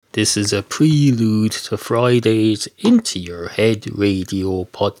This is a prelude to Friday's Into Your Head radio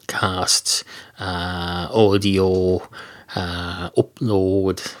podcast, audio,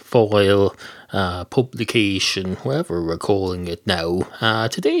 upload, file, publication, whatever we're calling it now.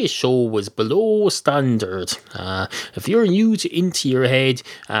 Today's show was below standard. If you're new to Into Your Head,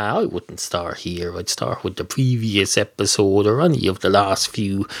 I wouldn't start here. I'd start with the previous episode or any of the last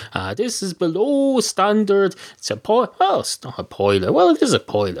few. This is below standard. It's it's not a pile of, well, it is a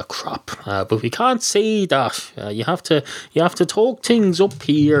pile of crap, but we can't say that. You have to talk things up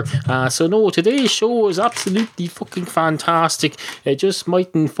here. So no, today's show is absolutely fucking fantastic. It just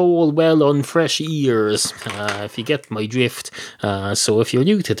mightn't fall well on fresh ears, if you get my drift. So if you're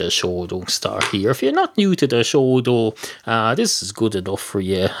new to the show, don't start here. If you're not new to the show though, this is good enough for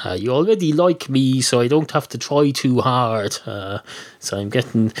you. You already like me, so I don't have to try too hard. So I'm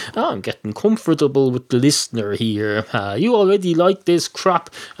getting comfortable with the listener here. You already like this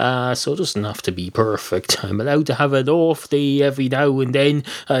crap, so it doesn't have to be perfect. I'm allowed to have an off day every now and then.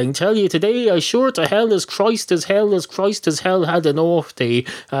 I can tell you today, I sure to hell as Christ as hell had an off day.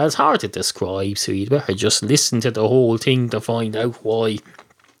 It's hard to describe, so you'd better just listen to the whole thing to find out why.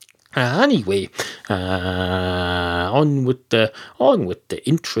 Anyway, on with the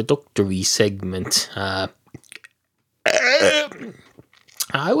introductory segment.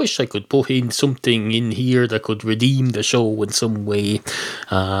 I wish I could put in something in here that could redeem the show in some way.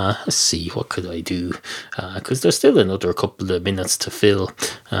 Let's see, what could I do? Because there's still another couple of minutes to fill.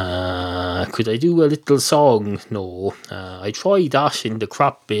 Could I do a little song? No. I tried that in the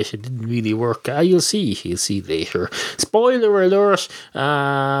crap bit. It didn't really work. You'll see later. Spoiler alert.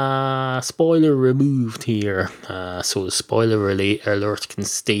 Spoiler removed here. So the spoiler alert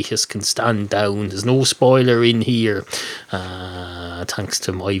status can stand down. There's no spoiler in here. Thanks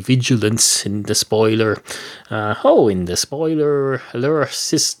to my vigilance in the spoiler. In the spoiler alert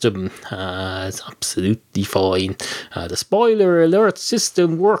system. It's absolutely fine. The spoiler alert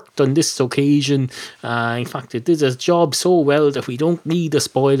system worked on this occasion. In fact, it did its job so well that we don't need a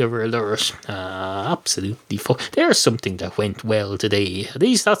spoiler alert. Absolutely fine. There's something that went well today. At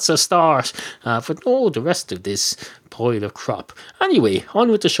least that's a start. But no, the rest of this pile of crap. Anyway,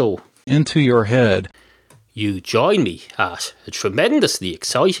 on with the show. Into Your Head. You join me at a tremendously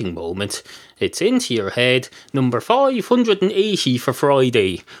exciting moment. It's Into Your Head, number 580 for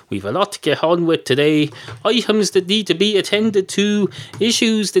Friday. We've a lot to get on with today. Items that need to be attended to,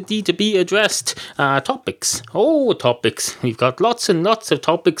 issues that need to be addressed, topics. Oh, topics. We've got lots and lots of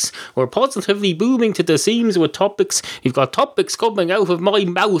topics. We're positively booming to the seams with topics. We've got topics coming out of my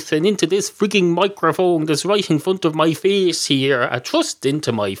mouth and into this frigging microphone that's right in front of my face here. Thrust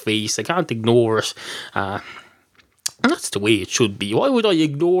into my face. I can't ignore it. And that's the way it should be. Why would I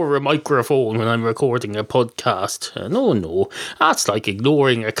ignore a microphone when I'm recording a podcast? No. That's like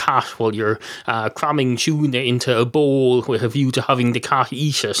ignoring a cat while you're cramming tuna into a bowl with a view to having the cat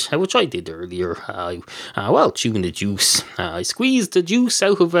eat it, which I did earlier. Tuna juice. I squeezed the juice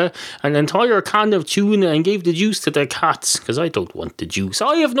out of an entire can of tuna and gave the juice to the cats, because I don't want the juice.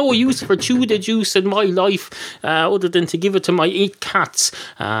 I have no use for tuna juice in my life, other than to give it to my 8 cats.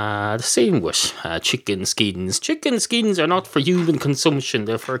 The same with chicken skins. Chicken skins are not for human consumption,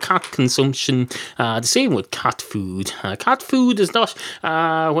 they're for cat consumption. The same with cat food. Cat food is not,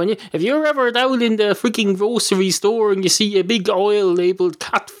 if you're ever down in the freaking grocery store and you see a big oil labelled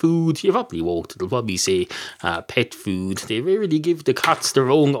cat food, you probably won't, it'll probably say pet food. They rarely give the cats their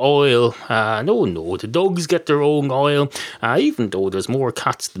own oil. No, the dogs get their own oil, even though there's more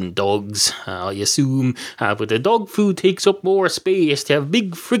cats than dogs, I assume. But the dog food takes up more space. They have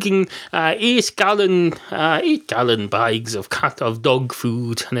big freaking 8 gallon bags of dog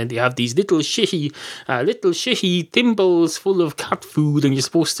food, and then they have these little shitty thimbles full of cat food, and you're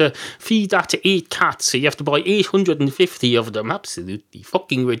supposed to feed that to 8 cats, so you have to buy 850 of them. Absolutely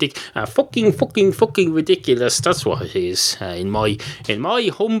fucking ridiculous. Fucking ridiculous. That's what it is, in my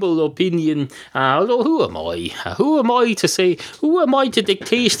humble opinion. Although who am I to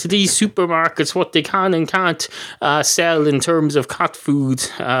dictate to these supermarkets what they can and can't sell in terms of cat food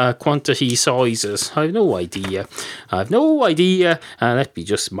quantity sizes? I have no idea. Let me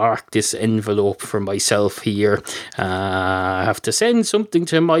just mark this envelope for myself here. I have to send something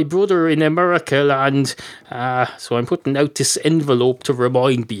to my brother in America land, so I'm putting out this envelope to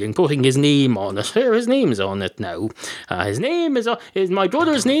remind me and putting his name on it. Here, his name's on it now. My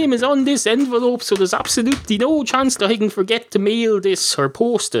brother's name is on this envelope, so there's absolutely no chance that I can forget to mail this or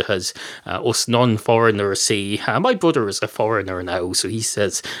post it, as us non-foreigners say. My brother is a foreigner now, so he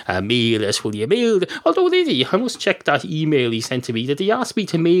says, mail it. Will you mail it? Although, lady, I must check that email he sent to me. Did he ask me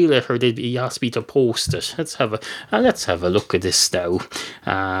to mail it or did he ask me to post it? Let's have a look at this now.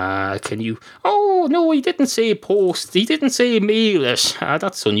 Can you? Oh no, he didn't say post. He didn't say mail it.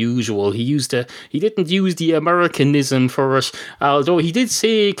 That's unusual. He didn't use the Americanism for it. Although he did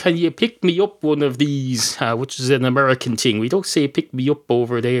say, "Can you pick me up one of these?" Which is an American thing. We don't say "pick me up"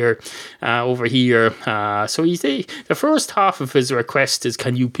 over there, over here. So the first half of his request is,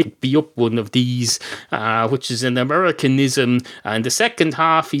 "Can you pick me up one of these?" Which is an Americanism, and the second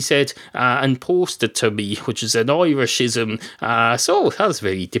half he said, "and post it to me," which is an Irishism. So that was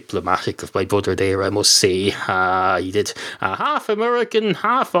very diplomatic of my brother there, I must say. He did half American,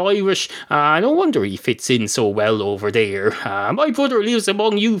 half Irish. No wonder he fits in so well over there. My brother lives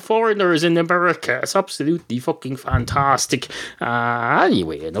among you foreigners in America. It's absolutely fucking fantastic.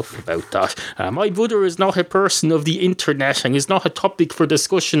 Anyway, enough about that. My brother is not a person of the internet and is not a topic for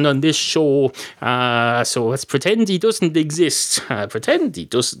discussion on this show. So let's pretend he doesn't exist.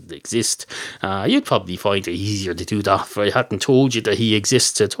 You'd probably find it easier to do that if I hadn't told you that he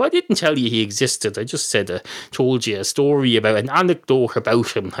existed. Well, I didn't tell you he existed. I just told you a story about an anecdote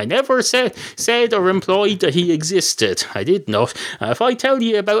about him. I never said or implied that he existed. I did not. If I tell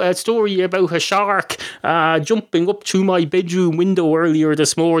you about a story about a shark jumping up through my bedroom window earlier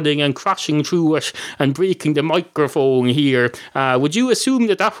this morning and crashing through it and breaking the microphone here, would you assume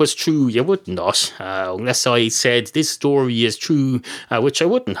that was true? You would not, unless I said this story is true, which I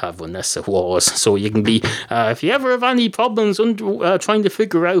wouldn't have unless it was. So you can be, if you ever have any problems trying to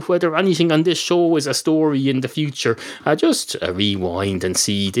figure out whether anything on this show is a story in the future, just rewind and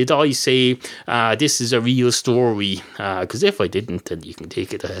see, did I say this is a real story? Because if I didn't, then you can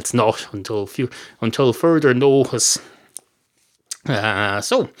take it it's not until further notice. Where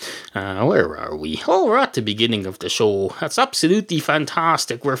are we? Oh, we're at the beginning of the show. That's absolutely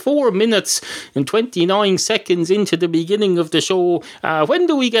fantastic. We're 4 minutes and 29 seconds into the beginning of the show. When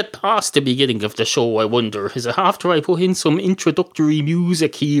do we get past the beginning of the show, I wonder? Is it after I put in some introductory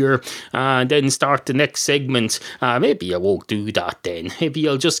music here and then start the next segment? Maybe I won't do that then. Maybe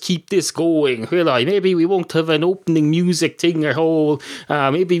I'll just keep this going, will I? Maybe we won't have an opening music thing at all.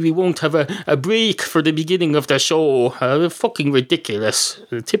 Maybe we won't have a break for the beginning of the show. Fucking ridiculous.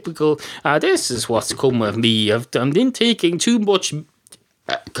 Typical. This is what's come of me. I've been taking too much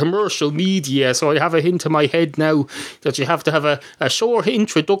commercial media, so I have a hint in my head now that you have to have a short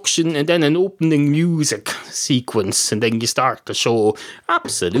introduction and then an opening music sequence and then you start the show.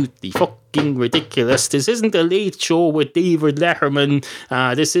 Absolutely fucking ridiculous. This isn't a late show with David Letterman.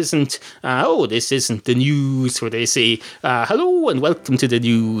 This isn't the news where they say hello and welcome to the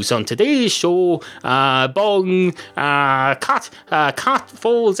news. On today's show, bong, cat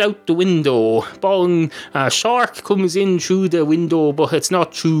falls out the window, bong, shark comes in through the window but it's not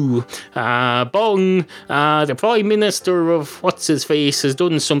true, bong, the Prime Minister of what's his face has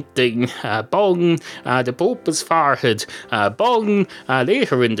done something, bong, the Pope has farted, bong,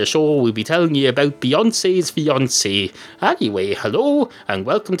 later in the show we'll be telling you about Beyonce's fiancé. Anyway, hello and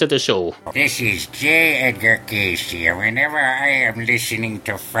welcome to the show. This is J. Edgar Cayce here. Whenever I am listening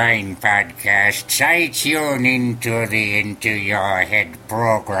to fine podcasts, I tune into your head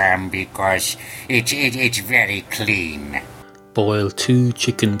program because it's very clean. Boil 2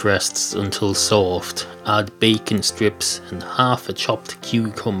 chicken breasts until soft, add bacon strips and half a chopped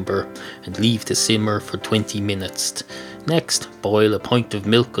cucumber and leave to simmer for 20 minutes. Next, boil a pint of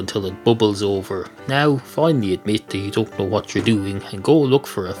milk until it bubbles over. Now, finally admit that you don't know what you're doing and go look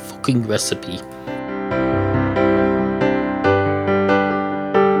for a fucking recipe.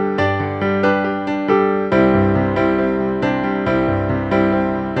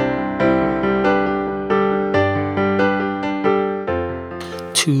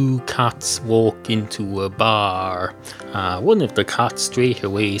 Two cats walk into a bar. One of the cats straight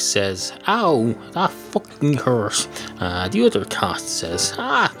away says, "Ow, that fucking hurt." The other cat says,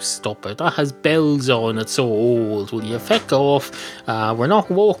 "Stop it, that has bells on, it's so old. Will you feck off? We're not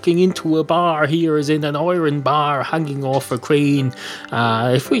walking into a bar here as in an iron bar hanging off a crane.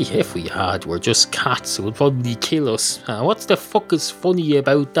 If we had, we're just cats, it would probably kill us. What the fuck is funny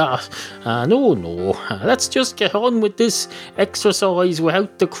about that? No, let's just get on with this exercise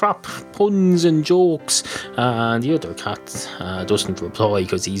without the crap puns and jokes." The other cat doesn't reply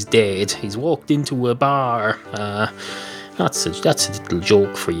because he's dead. He's walked into a bar. That's a little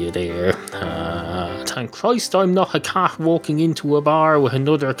joke for you there. Thank Christ I'm not a cat walking into a bar with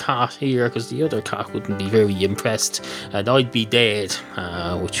another cat here, because the other cat wouldn't be very impressed, and I'd be dead,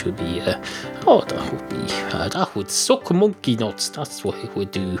 which would be, that would suck monkey nuts. That's what it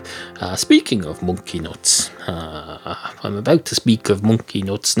would do. Speaking of monkey nuts, I'm about to speak of monkey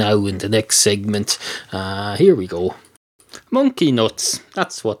nuts now in the next segment. Here we go. Monkey nuts,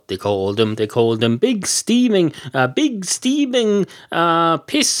 that's what they called them. They called them big steaming, piss-smelling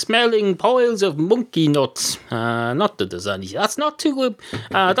piles of monkey nuts. Not that there's any. That's not to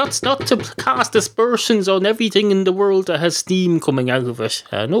cast aspersions on everything in the world that has steam coming out of it.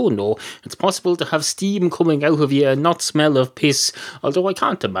 No, it's possible to have steam coming out of you and not smell of piss. Although I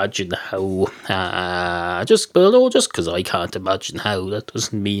can't imagine how. Just because I can't imagine how, that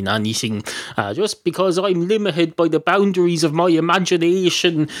doesn't mean anything. Just because I'm limited by the boundaries of my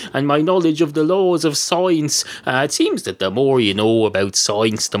imagination and my knowledge of the laws of science. It seems that the more you know about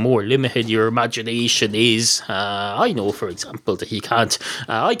science, the more limited your imagination is. I know, for example, that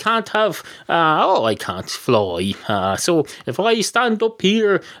I can't fly. So if I stand up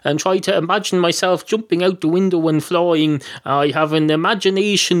here and try to imagine myself jumping out the window and flying, I have an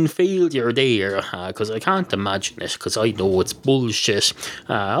imagination failure there, because I can't imagine it, because I know it's bullshit.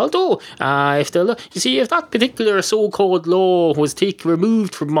 Although, if that particular so-called law was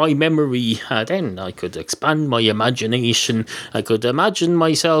removed from my memory, then I could expand my imagination. I could imagine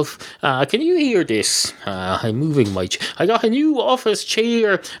myself. Can you hear this? I'm moving my chair. I got a new office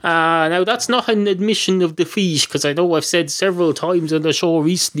chair. Now that's not an admission of defeat, because I know I've said several times on the show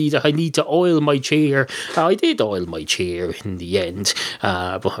recently that I need to oil my chair. I did oil my chair in the end,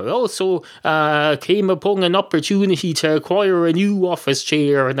 but I also came upon an opportunity to acquire a new office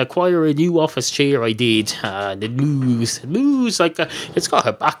chair, and acquire a new office chair I did, and it moves like it's got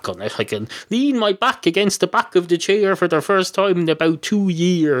a back on it. I can lean my back against the back of the chair for the first time in about 2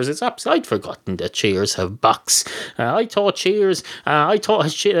 years. I'd forgotten that chairs have backs. I thought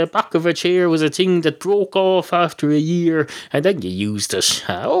the back of a chair was a thing that broke off after a year, and then you used it.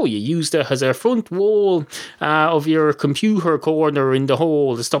 You used it as a front wall of your computer corner in the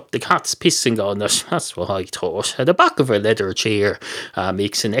hall to stop the cats pissing on it. That's what I thought. The back of a leather chair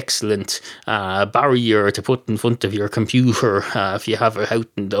makes an excellent barrier to put in front of your computer if you have it out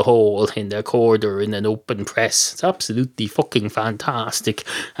in the hall, in the corner, in an open press. It's absolutely fucking fantastic.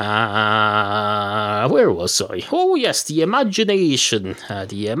 Where was I? Oh yes, the imagination.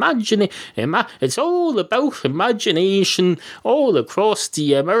 It's all about imagination all across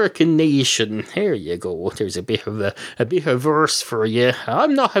the American nation. Here you go. There's a bit of verse for you.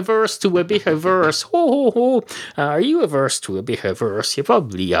 I'm not averse to a bit of verse. Ho. Are you averse to a bit of verse? You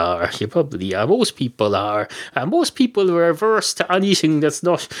probably are. Most people are. Most people are averse to anything that's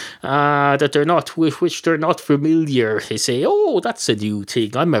not with which they're not familiar. They say, "Oh, that's a new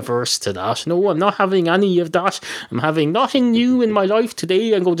thing. I'm averse to that." No, I'm not having any of that. I'm having nothing new in my life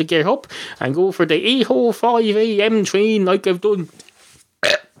today. I'm going to get up and go for the 8:05 a.m. train like I've done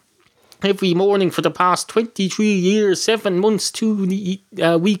every morning for the past 23 years, 7 months, 2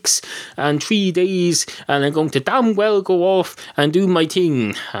 weeks, and 3 days, and I'm going to damn well go off and do my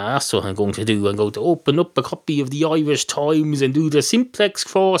thing. That's what I'm going to do. I'm going to open up a copy of the Irish Times and do the simplex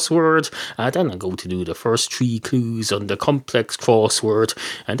crossword. Then I'm going to do the first 3 clues on the complex crossword,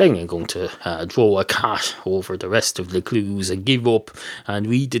 and then I'm going to draw a cat over the rest of the clues and give up and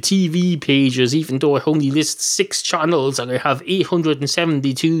read the TV pages, even though I only list 6 channels and I have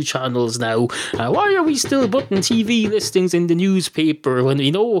 872 channels now. Why are we still putting TV listings in the newspaper when we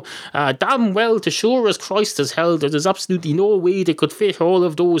know damn well, to sure as Christ as hell, that there's absolutely no way they could fit all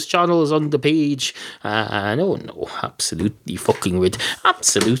of those channels on the page? No, absolutely fucking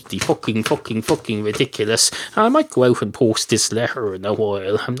ridiculous. I might go out and post this letter in a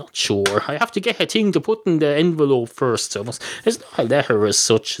while. I'm not sure. I have to get a thing to put in the envelope first. So it's not a letter as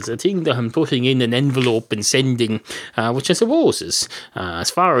such. It's a thing that I'm putting in an envelope and sending, which I suppose is,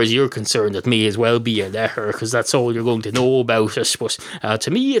 as far as you're concerned, it may as well be a letter, because that's all you're going to know about it. But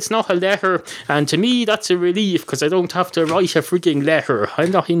to me, it's not a letter, and to me, that's a relief, because I don't have to write a frigging letter. I'm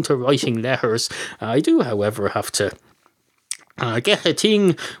not into writing letters. I do, however, have to get a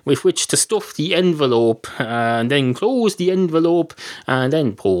thing with which to stuff the envelope, and then close the envelope, and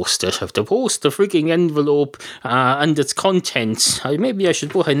then post it. I have to post the frigging envelope and its contents. Maybe I should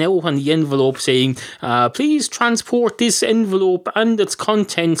put a note on the envelope saying, please transport this envelope and its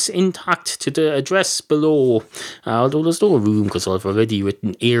contents intact to the address below. Although there's no room, because I've already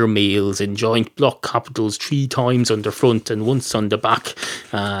written airmails in giant block capitals 3 times on the front and once on the back,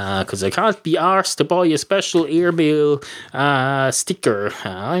 because I can't be arsed to buy a special airmail sticker.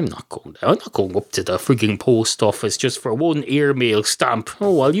 I'm not going up to the frigging post office just for one airmail stamp.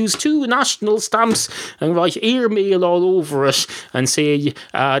 Oh, I'll use 2 national stamps and write airmail all over it and say,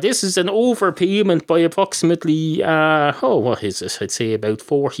 this is an overpayment by approximately, what is it? I'd say about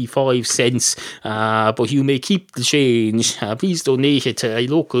 45 cents. But you may keep the change. Please donate it to a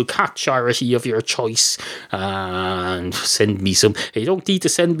local cat charity of your choice. And send me some. You don't need to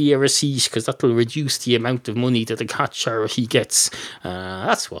send me a receipt because that'll reduce the amount of money that the cat charity gets.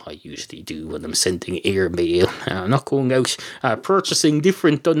 That's what I usually do when I'm sending airmail. I'm not going out purchasing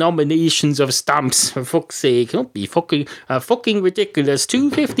different denominations of stamps. For fuck's sake, don't be fucking ridiculous.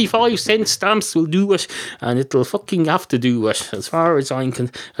 2 55-cent stamps will do it, and it'll fucking have to do it. As far as I'm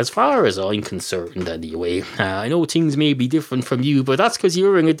concerned, anyway. I know things may be different from you, but that's because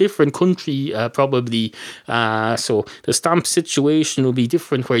you're in a different country, probably. So the stamp situation will be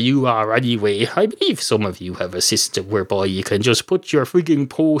different where you are anyway. I believe some of you have a system whereby you can just put your frigging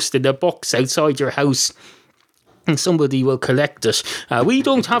post in a box outside your house and somebody will collect it. We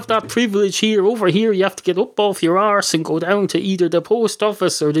don't have that privilege here. Over here, you have to get up off your arse and go down to either the post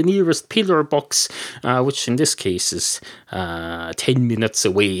office or the nearest pillar box, which in this case is 10 minutes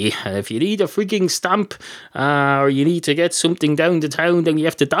away. If you need a frigging stamp or you need to get something down the town, then you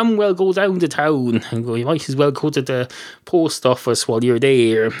have to damn well go down the town. And you might as well go to the post office while you're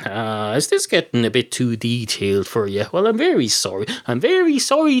there. Is this getting a bit too detailed for you? Well, I'm very sorry. I'm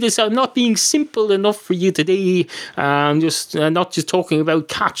that I'm not being simple enough for you today. I'm just not just talking about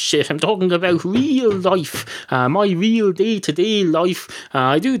cat shit. I'm talking about real life, my real day-to-day life.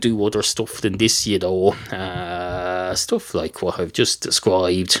 I do other stuff than this, you know. Stuff like what I've just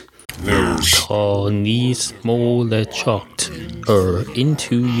described. Connie's mole chopped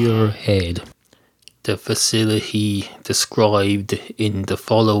into your head. The facility described in the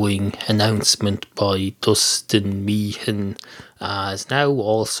following announcement by Dustin Meehan is now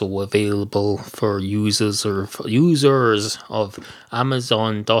also available for users of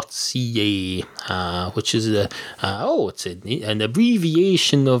Amazon.ca, which is it's an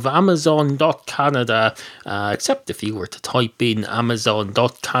abbreviation of Amazon.Canada, except if you were to type in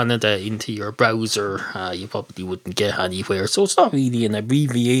Amazon.Canada into your browser, you probably wouldn't get anywhere. So it's not really an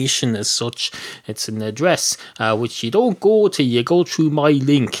abbreviation as such. It's an address which you don't go to, you go through my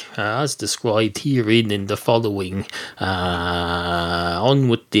link, as described herein in the following. On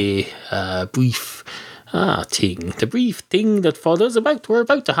with the brief thing. The brief thing that follows. We're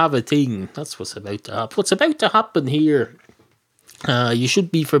about to have a thing. That's what's about to happen. What's about to happen here. You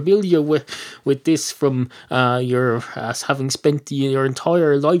should be familiar with this from having spent your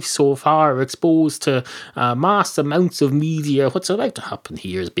entire life so far exposed to mass amounts of media. What's about to happen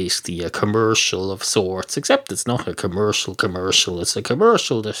here is basically a commercial of sorts, except it's not a commercial. It's a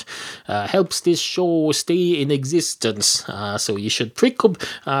commercial that helps this show stay in existence. So you should prick up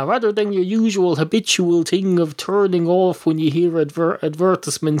rather than your usual habitual thing of turning off when you hear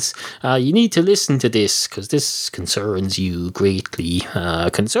advertisements. You need to listen to this because this concerns you greatly.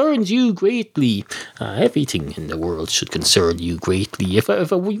 Everything in the world should concern you greatly. If a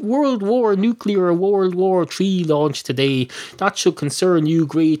nuclear World War III launched today, that should concern you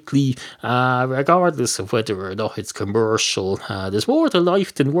greatly, regardless of whether or not it's commercial. There's more to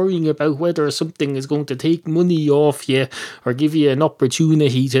life than worrying about whether something is going to take money off you or give you an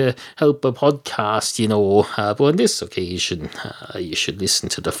opportunity to help a podcast, you know. But on this occasion, you should listen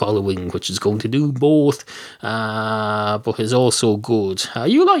to the following, which is going to do both, but is also good.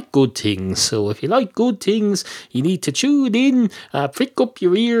 You like good things, so if you like good things, you need to tune in, prick up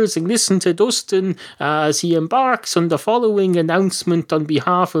your ears and listen to Dustin as he embarks on the following announcement on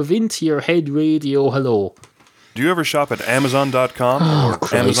behalf of Into Your Head Radio. Hello. Do you ever shop at Amazon.com or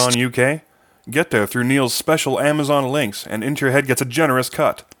Christ. Amazon UK? Get there through Neil's special Amazon links, and Into Your Head gets a generous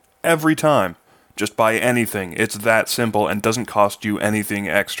cut. Every time. Just buy anything. It's that simple and doesn't cost you anything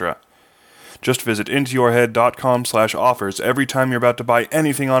extra. Just visit intoyourhead.com/offers every time you're about to buy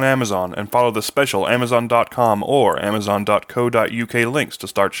anything on Amazon and follow the special Amazon.com or Amazon.co.uk links to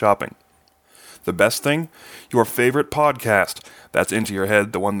start shopping. The best thing? Your favorite podcast. That's Into Your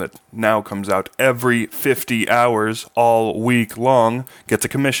Head, the one that now comes out every 50 hours all week long, gets a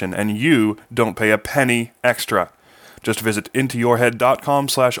commission and you don't pay a penny extra. Just visit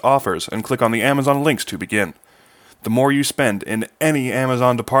intoyourhead.com/offers and click on the Amazon links to begin. The more you spend in any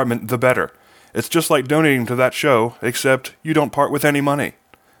Amazon department, the better. It's just like donating to that show, except you don't part with any money.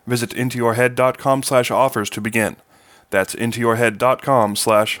 Visit intoyourhead.com/offers to begin. That's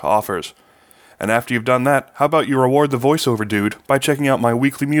intoyourhead.com/offers. And after you've done that, how about you reward the voiceover dude by checking out my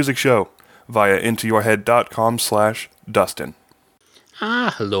weekly music show via intoyourhead.com/Dustin.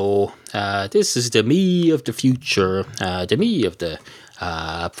 Hello. This is the me of the future. The me of the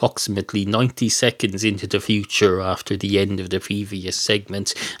approximately 90 seconds into the future after the end of the previous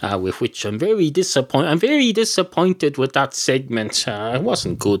segment, with which I'm very disappointed. I'm very disappointed with that segment. It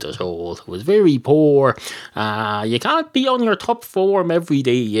wasn't good at all. It was very poor. You can't be on your top form every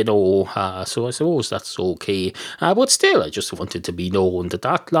day, you know. So I suppose that's okay. But still, I just wanted to be known that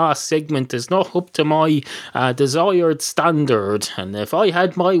that last segment is not up to my desired standard. And if I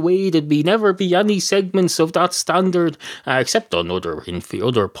had my way, there'd never be any segments of that standard, except on other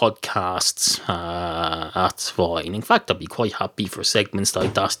podcasts. That's fine. In fact, I'd be quite happy for segments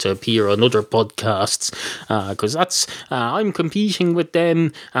like that to appear on other podcasts, because that's I'm competing with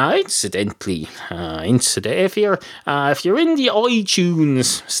them. Incidentally, if you're in the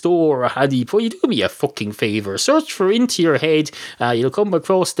iTunes store, Paddy, you do me a fucking favour. Search for Into Your Head. You'll come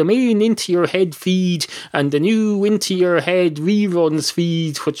across the main Into Your Head feed and the new Into Your Head reruns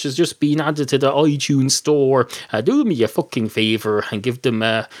feed, which has just been added to the iTunes store. Do me a fucking favour and give them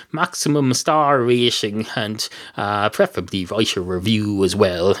a maximum star rating, and preferably write a review as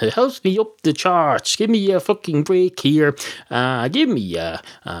well. It helps me up the charts. Give me a fucking break here. Give me.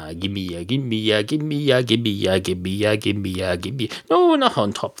 No, not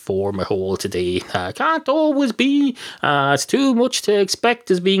on top form at all today. Can't always be. It's too much to expect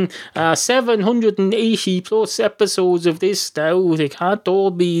as being 780 plus episodes of this now. They can't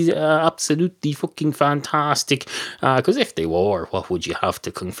all be absolutely fucking fantastic. Because if they were, what would you have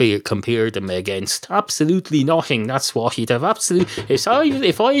to compare them against? Absolutely nothing. That's what you'd have.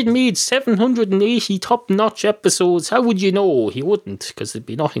 If I had made 780 top-notch episodes, how would you know? You wouldn't, because there'd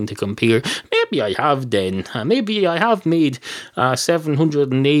be nothing to compare. Maybe I have then. Maybe I have made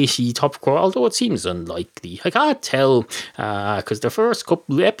 780 although it seems unlikely. I can't tell, because the first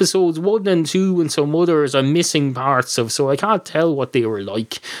couple of episodes 1 and 2 and some others I'm missing parts of, so I can't tell what they were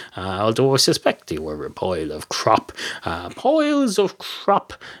like, although I suspect they were a pile of crap. Piles of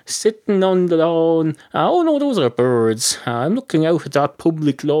crap sitting on the lawn. Oh no, those are birds. I'm looking out at that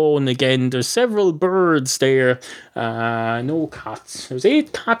public lawn again. There's several birds there. No cats. There's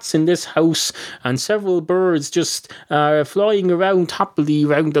 8 cats in this house and several birds just flying around happily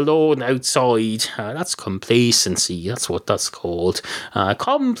around the lawn outside. That's complacency. That's what that's called.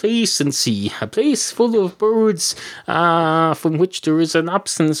 Complacency. A place full of birds from which there is an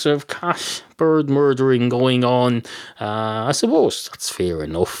absence of cat bird murdering going on. I suppose that's fair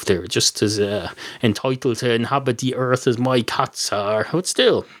enough. They're just as entitled to inhabit the earth as my cats are. But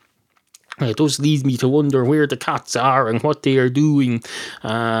still, it does lead me to wonder where the cats are and what they are doing.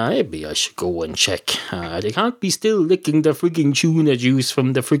 Maybe I should go and check. They can't be still licking the frigging tuna juice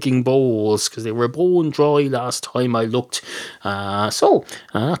from the frigging bowls, because they were bone dry last time I looked. So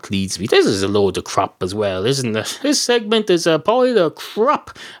that leads me. This is a load of crap as well, isn't it? This segment is a pile of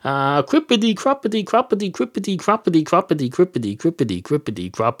crap. Crippity, crappity, crappity, crippity, crappity, crappity, crippity, crippity,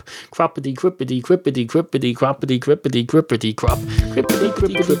 crippity, crap, crappity, crippity, crippity, crippity, crappity, crippity, crippity, crap, crippity,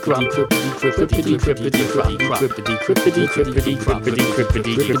 crippity, crap, crippity, crippity, crippity, crap, crippity, crippity, crippity, crippity,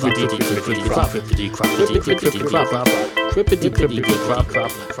 crippity, crippity, crippity, crap, crippity, crippity, crippity, crap, crippity, crippity, crap,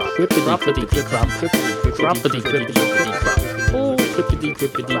 crap, crippity, crippity, crap, crippity, crippity, crippity, crap, oh, crippity,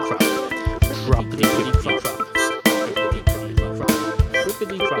 crippity, crap, crippity, crippity,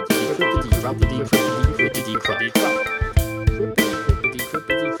 crap, crippity, crippity, crippity, crippity, crippity, crippity, crap.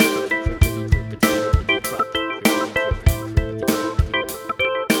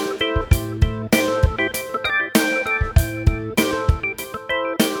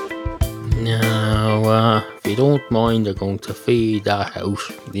 If you don't mind, I'm going to fade that out,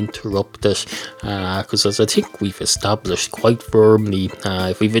 interrupt it, because as I think we've established quite firmly,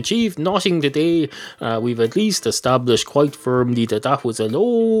 if we've achieved nothing today, we've at least established quite firmly that that was a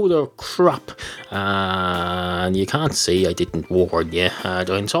load of crap, and you can't say I didn't warn you.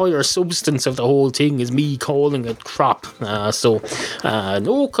 The entire substance of the whole thing is me calling it crap, so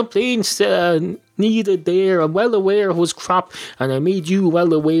no complaints needed there. I'm well aware it was crap, and I made you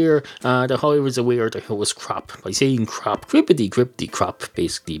well aware that I was aware that it was crap. By saying crap, crippity crap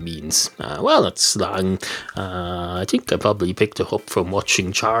basically means, well, it's slang. I think I probably picked it up from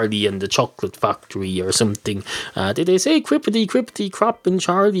watching Charlie and the Chocolate Factory or something. Did they say crippity crap in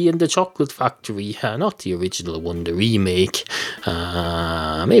Charlie and the Chocolate Factory? Not the original one, the remake.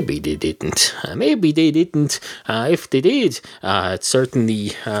 Maybe they didn't. If they did, it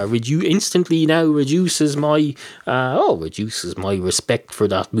certainly instantly now reduces my respect for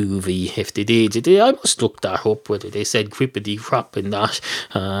that movie. If they did, I must look that up, whether they said crippity crap in that,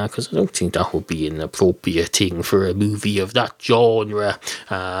 because I don't think that would be an appropriate thing for a movie of that genre.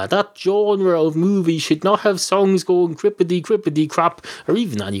 That genre of movie should not have songs going crippity crap, or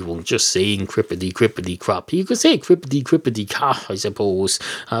even anyone just saying crippity crap. You could say crippity cat, I suppose,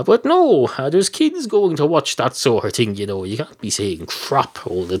 but no, there's kids going to watch that sort of thing. You can't be saying crap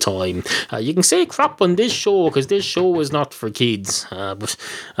all the time. You can say crap on this show, because this show is not for kids, but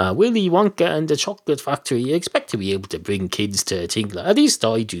Willy Wonka and the Chocolate Factory, you expect to be able to bring kids to things. At least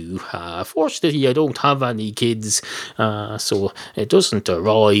I do. Fortunately, I don't have any kids, so it doesn't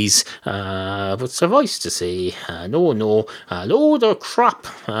arise, but suffice to say, no, load of crap,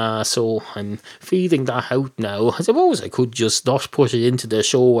 so I'm feeling that out now. I suppose I could just not put it into the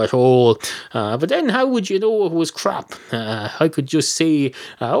show at all, but then how would you know it was crap? I could just say,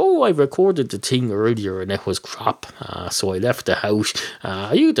 I recorded the thing earlier and it was crap, so I left it out.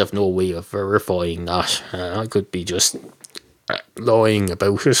 You'd have no way of verifying that. I could be just lying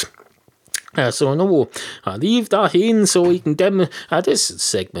about it. So no, I'll leave that in so we can this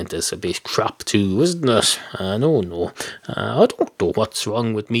segment is a bit crap too, isn't it? No. I don't know what's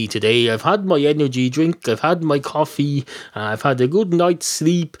wrong with me today. I've had my energy drink, I've had my coffee, I've had a good night's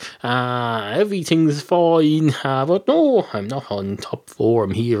sleep, everything's fine, but no, I'm not on top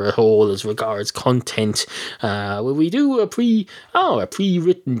form here at all as regards content. Will we do a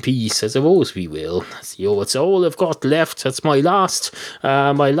pre-written piece? I suppose we will. It's all I've got left. That's my last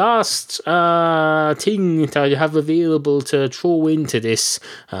thing that I have available to throw into this,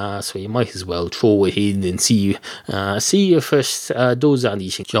 so you might as well throw it in and see if it does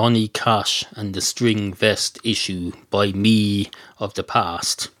anything. Johnny Cash and the String Vest Issue by Me of the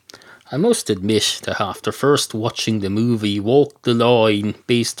Past. I must admit that after first watching the movie Walk the Line,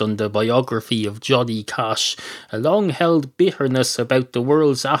 based on the biography of Johnny Cash, a long-held bitterness about the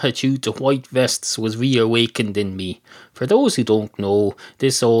world's attitude to white vests was reawakened in me. For those who don't know,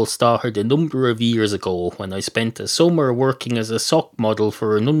 this all started a number of years ago when I spent a summer working as a sock model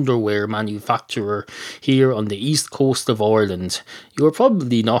for an underwear manufacturer here on the east coast of Ireland. You are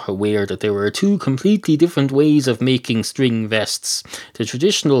probably not aware that there were two completely different ways of making string vests. The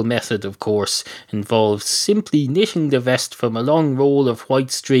traditional method, of course, involved simply knitting the vest from a long roll of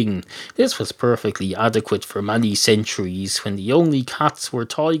white string. This was perfectly adequate for many centuries, when the only cats were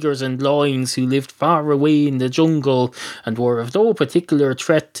tigers and lions who lived far away in the jungle and were of no particular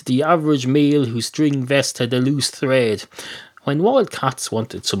threat to the average male whose string vest had a loose thread. When wild cats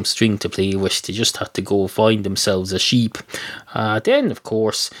wanted some string to play with, they just had to go find themselves a sheep. Then, of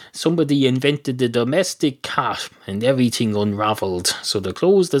course, somebody invented the domestic cat and everything unravelled. So the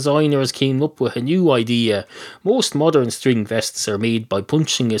clothes designers came up with a new idea. Most modern string vests are made by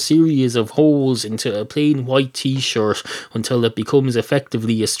punching a series of holes into a plain white t-shirt until it becomes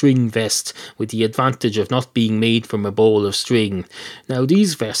effectively a string vest, with the advantage of not being made from a ball of string. Now,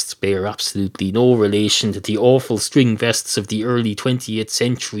 these vests bear absolutely no relation to the awful string vests of the early 20th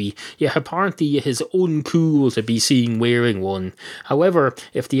century, yet apparently it is uncool to be seen wearing one. However,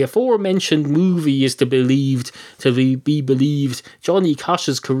 if the aforementioned movie is to be believed, Johnny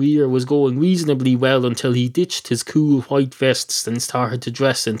Cash's career was going reasonably well until he ditched his cool white vests and started to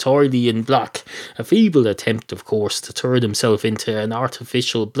dress entirely in black. A feeble attempt, of course, to turn himself into an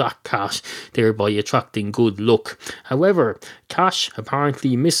artificial black cat, thereby attracting good luck. However, Cash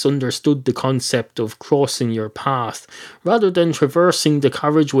apparently misunderstood the concept of crossing your path. Rather than traversing the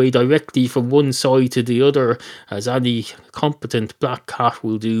carriageway directly from one side to the other, as any competent black cat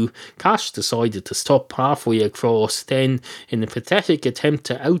will do, Cash decided to stop halfway across. Then, in a pathetic attempt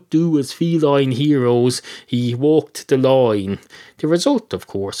to outdo his feline heroes, he walked the line. The result, of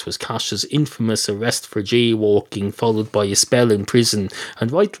course, was Cash's infamous arrest for jaywalking, followed by a spell in prison,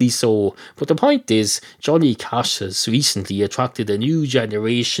 and rightly so. But the point is, Johnny Cash has recently attracted a new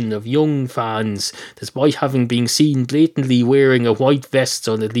generation of young fans, despite having been seen blatantly wearing a white vest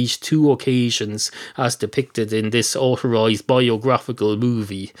on at least 2 occasions, as depicted in this authorised biographical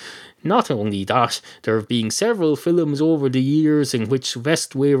movie. Not only that, there have been several films over the years in which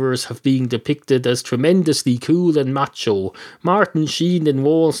vest wearers have been depicted as tremendously cool and macho. Martin Sheen in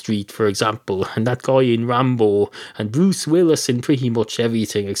Wall Street, for example, and that guy in Rambo, and Bruce Willis in pretty much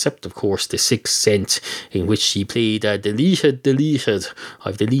everything except, of course, The Sixth Sense, in which he played deleted.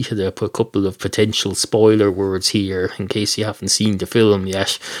 I've deleted a couple of potential spoiler words here in case you haven't seen the film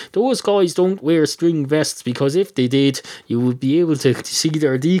yet. Those guys don't wear string vests because if they did, you would be able to see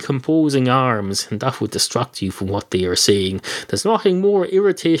their decomposed